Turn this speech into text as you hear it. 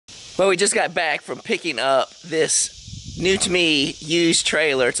Well, we just got back from picking up this new to me used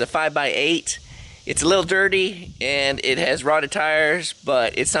trailer. It's a 5x8. It's a little dirty and it has rotted tires,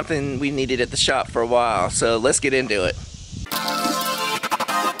 but it's something we needed at the shop for a while. So let's get into it.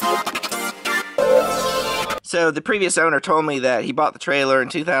 So the previous owner told me that he bought the trailer in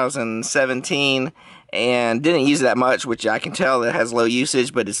 2017 and didn't use it that much, which I can tell that has low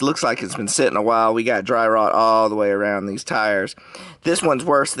usage, but it looks like it's been sitting a while. We got dry rot all the way around these tires. This one's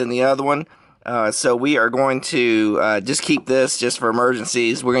worse than the other one, so we are going to just keep this just for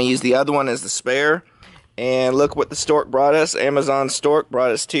emergencies. We're going to use the other one as the spare, and look what the Stork brought us. Amazon Stork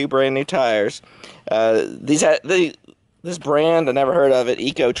brought us 2 brand new tires. This brand, I never heard of it,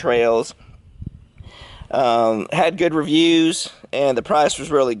 Eco Trails. Had good reviews, and the price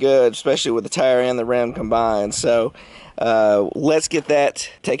was really good, especially with the tire and the rim combined. So let's get that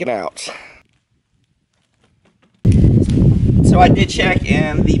taken out. So I did check,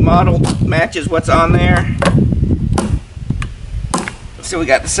 and the model matches what's on there. So we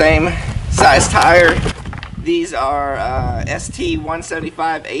got the same size tire. These are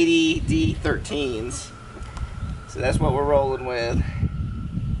ST175/80D13s. So that's what we're rolling with.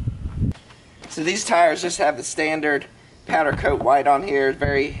 So these tires just have the standard powder coat white on here,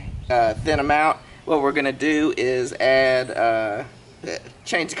 very thin amount. What we're going to do is add,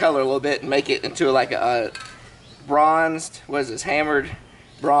 change the color a little bit and make it into like a bronzed, what is this, hammered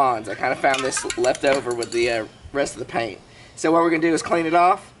bronze. I kind of found this left over with the rest of the paint. So what we're going to do is clean it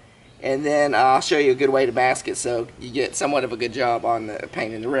off, and then I'll show you a good way to mask it so you get somewhat of a good job on the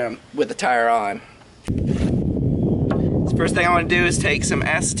painting the rim with the tire on. First thing I want to do is take some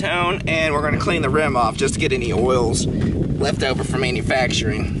acetone, and we're going to clean the rim off just to get any oils left over from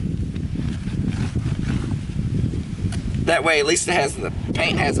manufacturing. That way at least the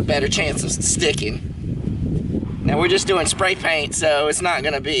paint has a better chance of sticking. Now we're just doing spray paint, so it's not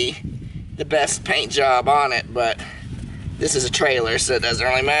going to be the best paint job on it, but this is a trailer, so it doesn't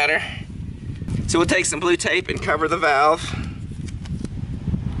really matter. So we'll take some blue tape and cover the valve.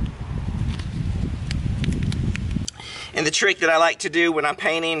 And the trick that I like to do when I'm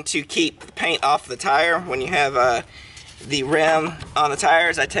painting to keep the paint off the tire, when you have the rim on the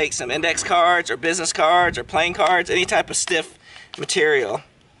tires, I take some index cards or business cards or playing cards, any type of stiff material,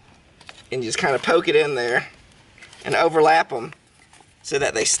 and just kind of poke it in there and overlap them so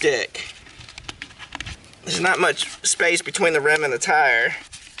that they stick. There's not much space between the rim and the tire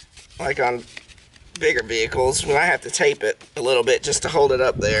like on bigger vehicles, when I have to tape it a little bit just to hold it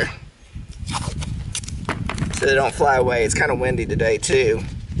up there so they don't fly away. It's kind of windy today too.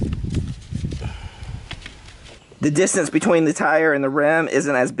 The distance between the tire and the rim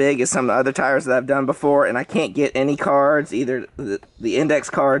isn't as big as some of the other tires that I've done before, and I can't get any cards, either the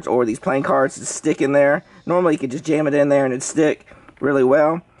index cards or these plain cards, to stick in there. Normally you could just jam it in there and it'd stick really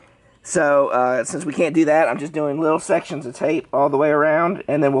well. So since we can't do that, I'm just doing little sections of tape all the way around,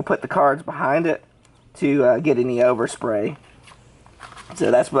 and then we'll put the cards behind it to get any overspray. So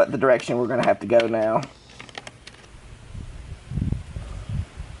that's what the direction we're going to have to go now.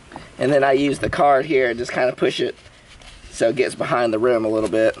 And then I use the card here and just kind of push it so it gets behind the rim a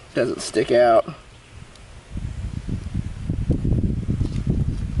little bit, doesn't stick out.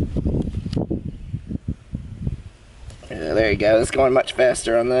 Yeah, there you go, it's going much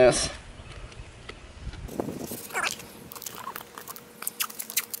faster on this.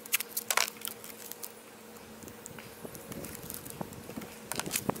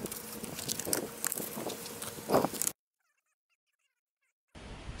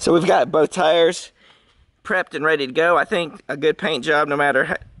 So we've got both tires prepped and ready to go. I think a good paint job, no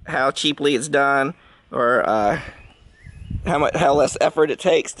matter how cheaply it's done or how less effort it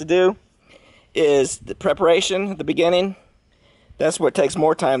takes to do, is the preparation at the beginning. That's what takes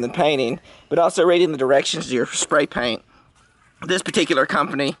more time than painting, but also reading the directions to your spray paint. This particular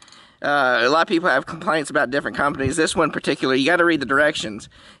company, a lot of people have complaints about different companies. This one in particular, you got to read the directions.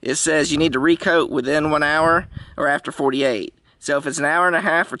 It says you need to recoat within 1 hour or after 48. So if it's an hour and a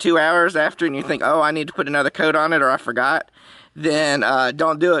half or 2 hours after and you think, oh, I need to put another coat on it or I forgot, then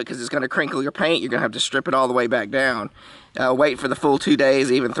don't do it, because it's going to crinkle your paint. You're going to have to strip it all the way back down. Wait for the full 2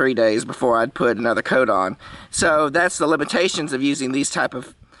 days, even 3 days before I'd put another coat on. So that's the limitations of using these type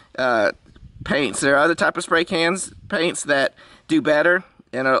of paints. There are other type of spray cans paints that do better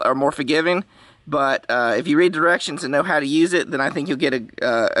and are more forgiving, but if you read directions and know how to use it, then I think you'll get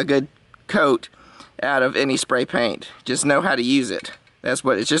a good coat out of any spray paint. Just know how to use it. That's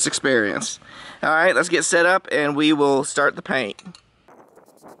what it's just experience. Alright, let's get set up and we will start the paint.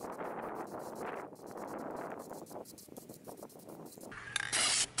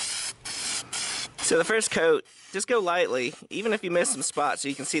 So the first coat just go lightly. Even if you miss some spots so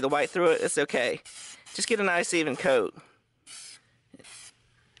you can see the white through it, it's okay. Just get a nice even coat.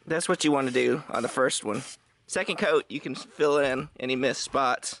 That's what you want to do on the first one. Second coat, you can fill in any missed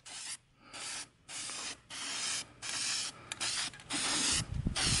spots.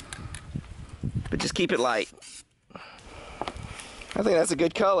 But just keep it light. I think that's a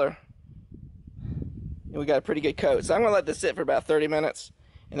good color. And we got a pretty good coat. So I'm gonna let this sit for about 30 minutes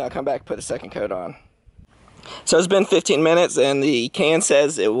and I'll come back and put a second coat on. So it's been 15 minutes and the can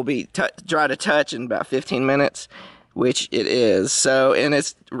says it will be dry to touch in about 15 minutes, which it is. So, and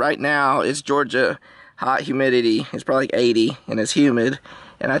it's right now, it's Georgia hot humidity. It's probably like 80 and it's humid.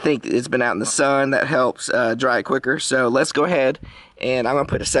 And I think it's been out in the sun. That helps dry it quicker. So let's go ahead and I'm gonna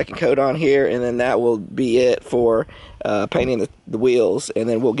put a second coat on here, and then that will be it for painting the wheels, and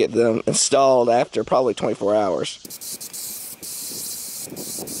then we'll get them installed after probably 24 hours.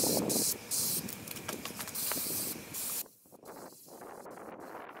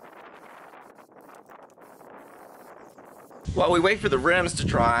 While we wait for the rims to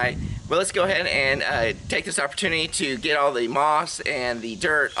dry, well, let's go ahead and take this opportunity to get all the moss and the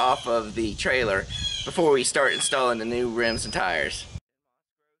dirt off of the trailer before we start installing the new rims and tires.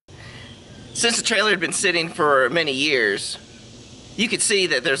 Since the trailer had been sitting for many years, you could see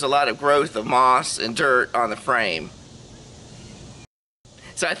that there's a lot of growth of moss and dirt on the frame.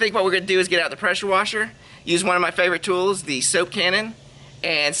 So I think what we're going to do is get out the pressure washer, use one of my favorite tools, the soap cannon,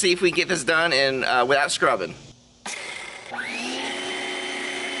 and see if we can get this done without scrubbing.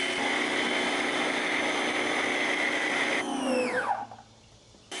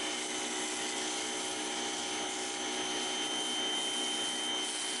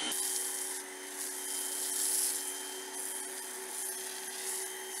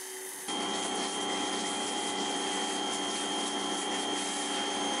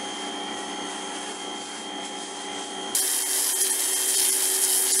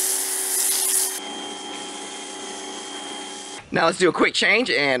 Now let's do a quick change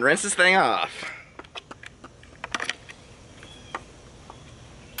and rinse this thing off.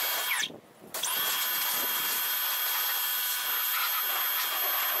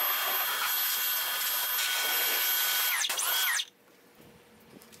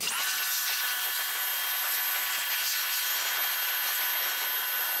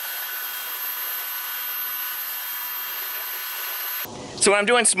 So when I'm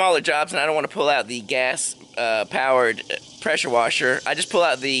doing smaller jobs and I don't want to pull out the gas powered pressure washer, I just pull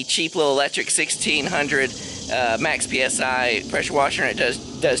out the cheap little electric 1600 max PSI pressure washer, and it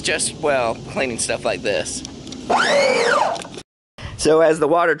does just well cleaning stuff like this. So as the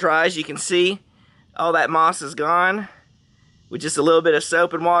water dries, you can see all that moss is gone with just a little bit of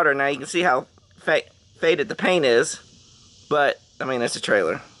soap and water. Now you can see how faded the paint is, but I mean, it's a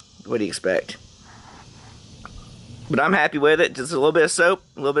trailer. What do you expect? But I'm happy with it. Just a little bit of soap,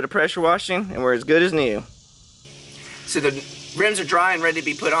 a little bit of pressure washing, and we're as good as new. So the rims are dry and ready to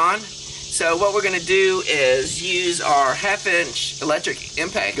be put on. So what we're going to do is use our 1/2" electric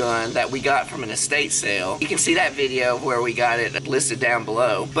impact gun that we got from an estate sale. You can see that video where we got it listed down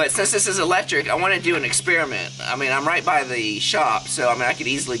below. But since this is electric, I want to do an experiment. I mean, I'm right by the shop, so I mean, I could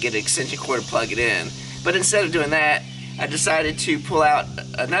easily get an extension cord and plug it in. But instead of doing that, I decided to pull out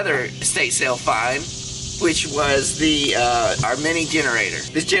another estate sale find, which was our mini generator.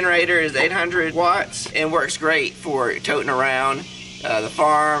 This generator is 800 watts and works great for toting around the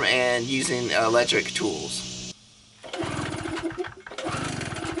farm and using electric tools.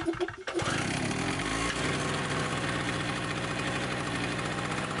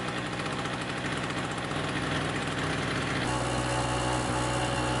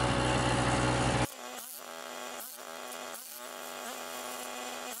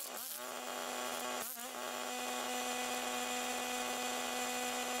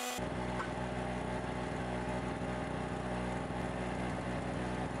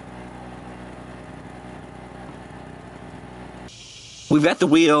 We've got the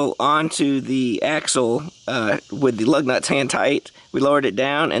wheel onto the axle with the lug nuts hand tight. We lowered it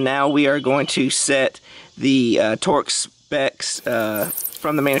down, and now we are going to set the torque specs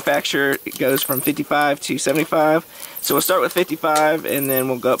from the manufacturer. It goes from 55 to 75. So we'll start with 55, and then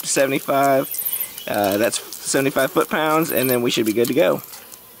we'll go up to 75. That's 75 foot-pounds, and then we should be good to go.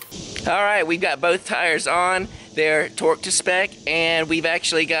 Alright, we've got both tires on. They're torqued to spec, and we've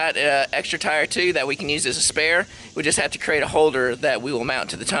actually got an extra tire too that we can use as a spare. We just have to create a holder that we will mount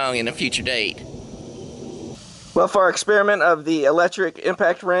to the tongue in a future date. Well, for our experiment of the electric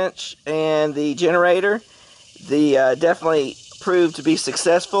impact wrench and the generator, the definitely proved to be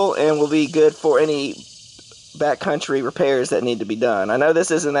successful and will be good for any backcountry repairs that need to be done. I know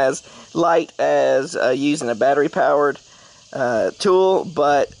this isn't as light as using a battery-powered tool,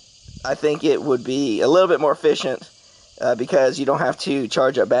 but I think it would be a little bit more efficient because you don't have to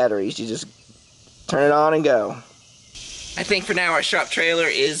charge up batteries. You just turn it on and go. I think for now our shop trailer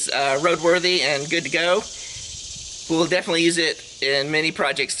is roadworthy and good to go. We'll definitely use it in many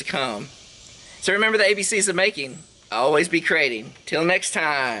projects to come. So remember the ABCs of making. Always be creating. Till next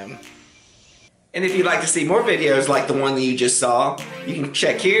time. And if you'd like to see more videos like the one that you just saw, you can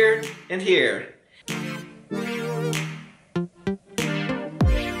check here and here.